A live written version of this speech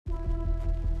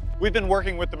We've been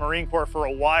working with the Marine Corps for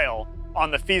a while on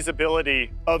the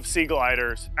feasibility of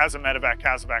Seagliders as a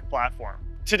medevac-CASEVAC platform.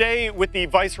 Today, with the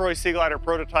Viceroy Seaglider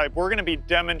prototype, we're going to be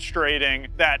demonstrating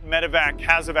that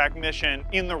medevac-CASEVAC mission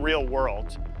in the real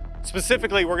world.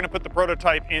 Specifically, we're going to put the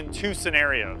prototype in two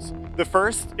scenarios. The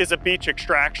first is a beach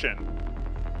extraction.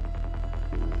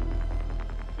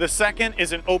 The second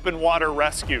is an open water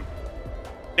rescue.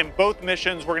 In both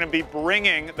missions, we're going to be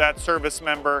bringing that service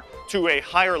member to a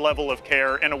higher level of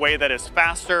care in a way that is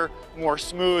faster, more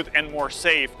smooth, and more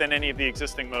safe than any of the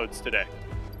existing modes today.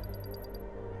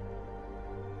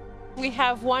 We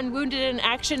have one wounded in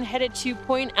action headed to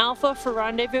Point Alpha for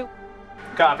rendezvous.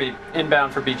 Copy.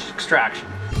 Inbound for beach extraction.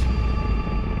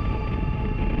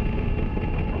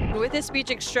 With this beach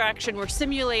extraction, we're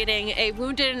simulating a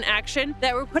wounded in action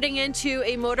that we're putting into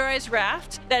a motorized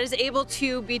raft that is able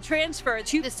to be transferred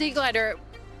to the Seaglider.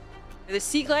 The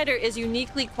Seaglider is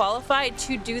uniquely qualified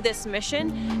to do this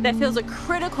mission that fills a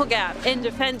critical gap in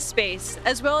defense space,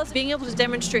 as well as being able to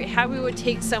demonstrate how we would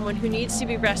take someone who needs to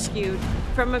be rescued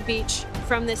from a beach,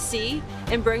 from the sea,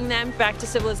 and bring them back to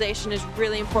civilization is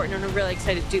really important, and we're really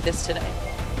excited to do this today.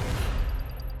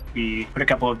 We put a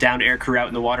couple of downed air crew out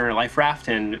in the water in a life raft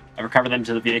and recover them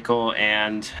to the vehicle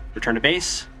and return to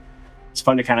base. It's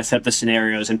fun to kind of set up the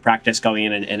scenarios and practice going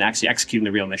in and actually executing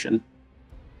the real mission.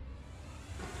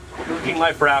 Looking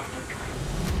life raft.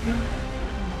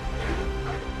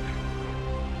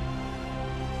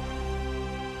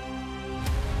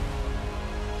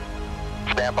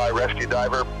 Standby rescue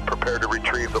diver, prepare to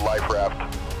retrieve the life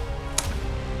raft.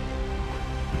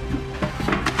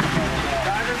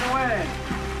 Divers away.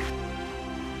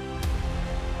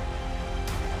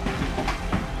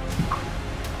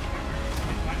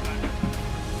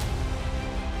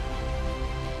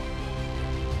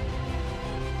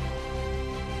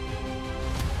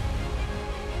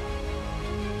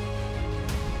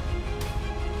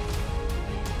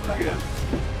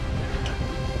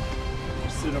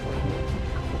 Sit up.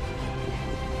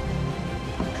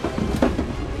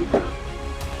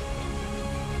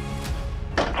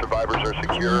 Survivors are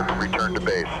secure, return to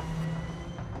base.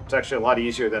 It's actually a lot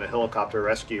easier than a helicopter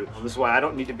rescue. This is why I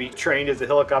don't need to be trained as a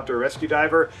helicopter rescue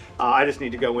diver. I just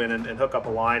need to go in and hook up a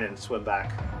line and swim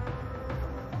back.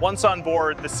 Once on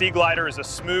board, the Seaglider is a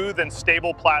smooth and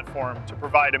stable platform to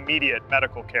provide immediate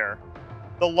medical care.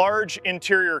 The large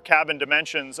interior cabin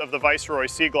dimensions of the Viceroy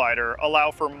Seaglider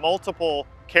allow for multiple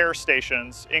care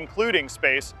stations, including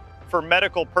space for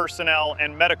medical personnel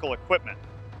and medical equipment.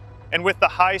 And with the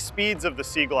high speeds of the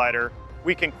Seaglider,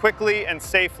 we can quickly and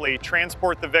safely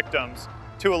transport the victims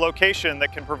to a location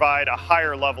that can provide a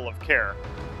higher level of care.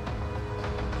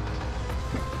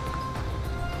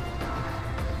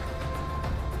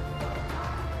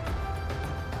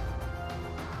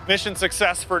 Mission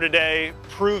success for today,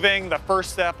 proving the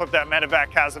first step of that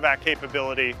medevac-CASEVAC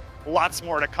capability. Lots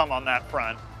more to come on that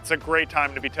front. It's a great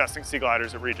time to be testing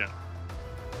Seagliders at REGENT.